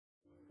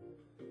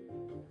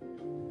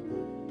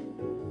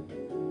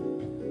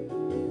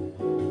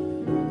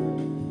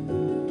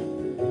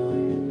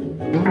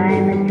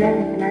I'm as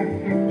restless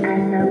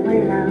as a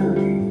willow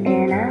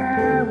in a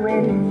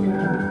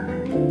windstorm.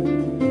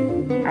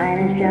 I'm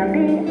as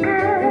jumpy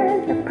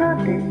as a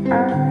puppet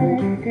on a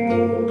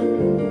string.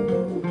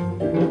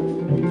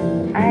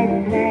 I'd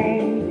say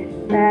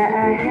that I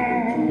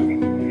had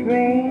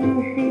spring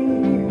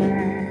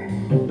fever,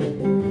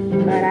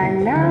 but I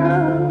know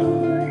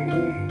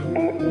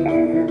it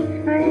isn't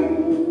spring.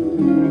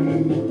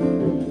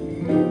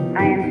 I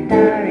am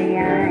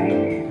starry-eyed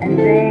and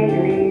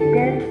vaguely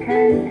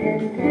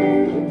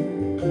discontented,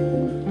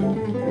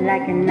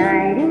 like a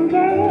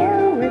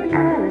nightingale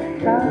without a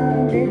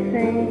song to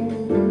sing.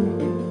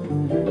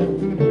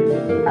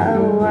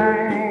 Oh,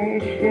 why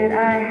should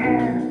I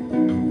have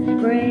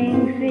spring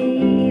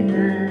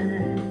fever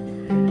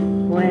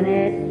when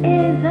it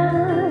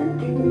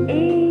isn't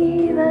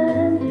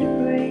even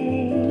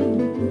spring?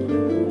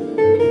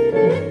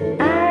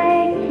 I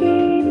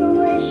keep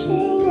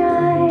wishing I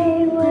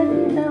was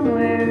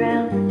somewhere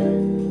else,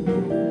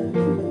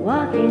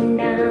 walking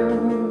down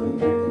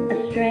a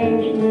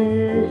strange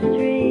new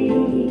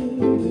street,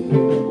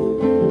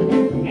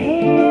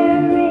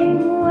 hearing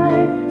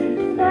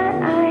words that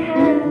I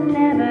have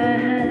never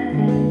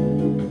heard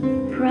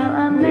from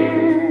a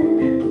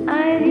man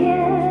I've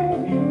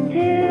yet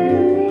to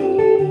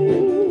meet.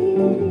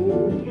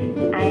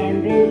 I am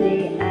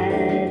busy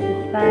as a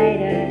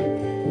spider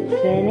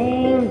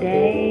spinning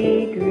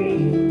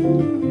daydreams.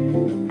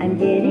 I'm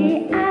giddy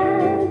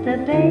as a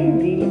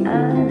baby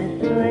on a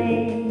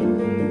swing.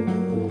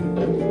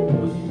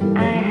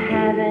 I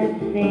haven't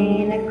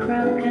seen a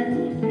crocus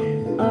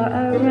or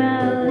a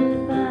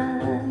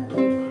rosebud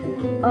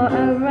or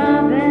a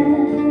robin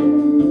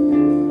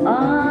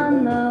on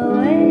the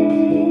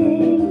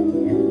wing,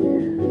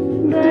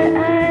 but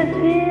I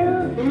feel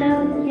so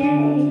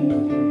gay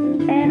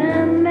in a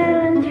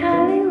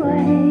melancholy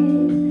way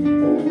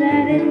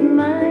that it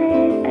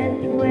might as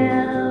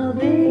well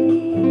be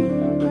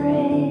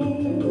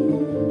spring.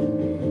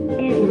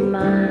 It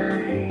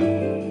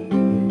might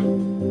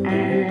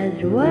as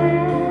well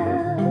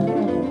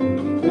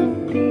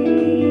be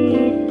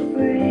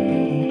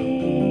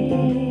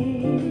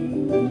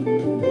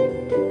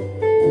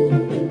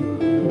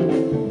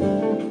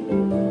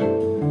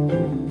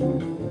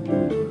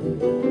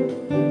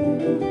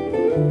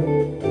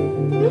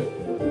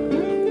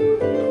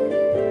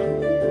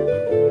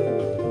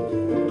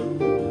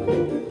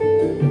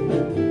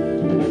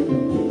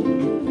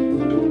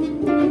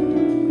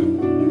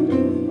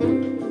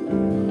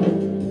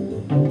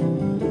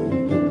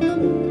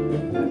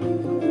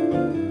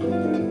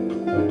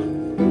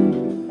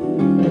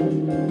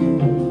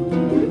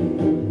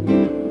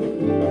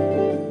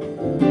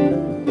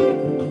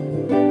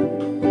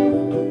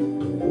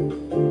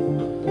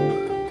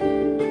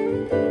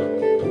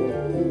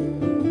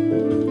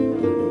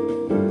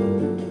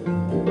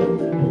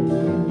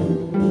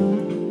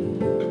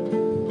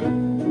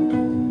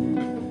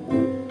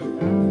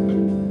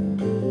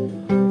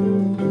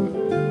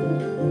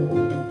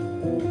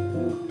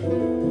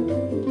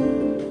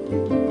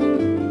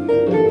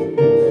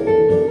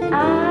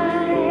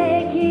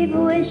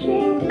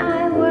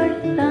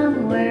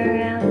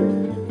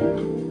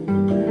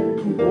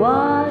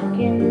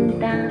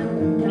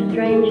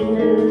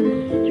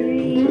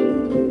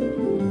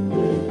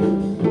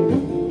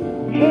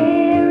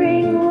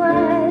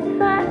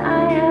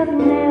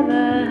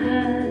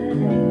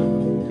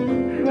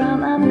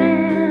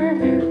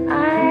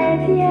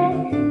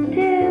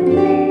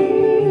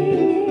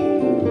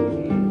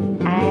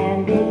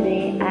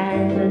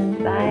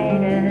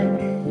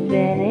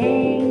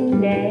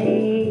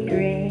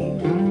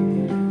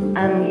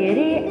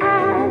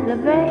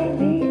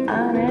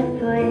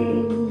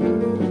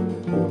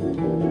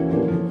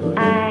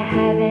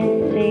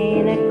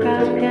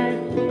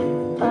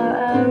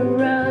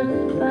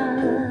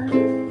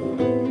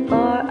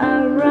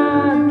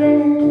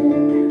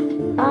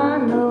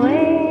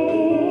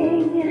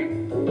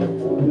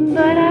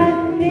But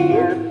I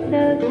feel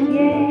so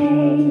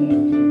gay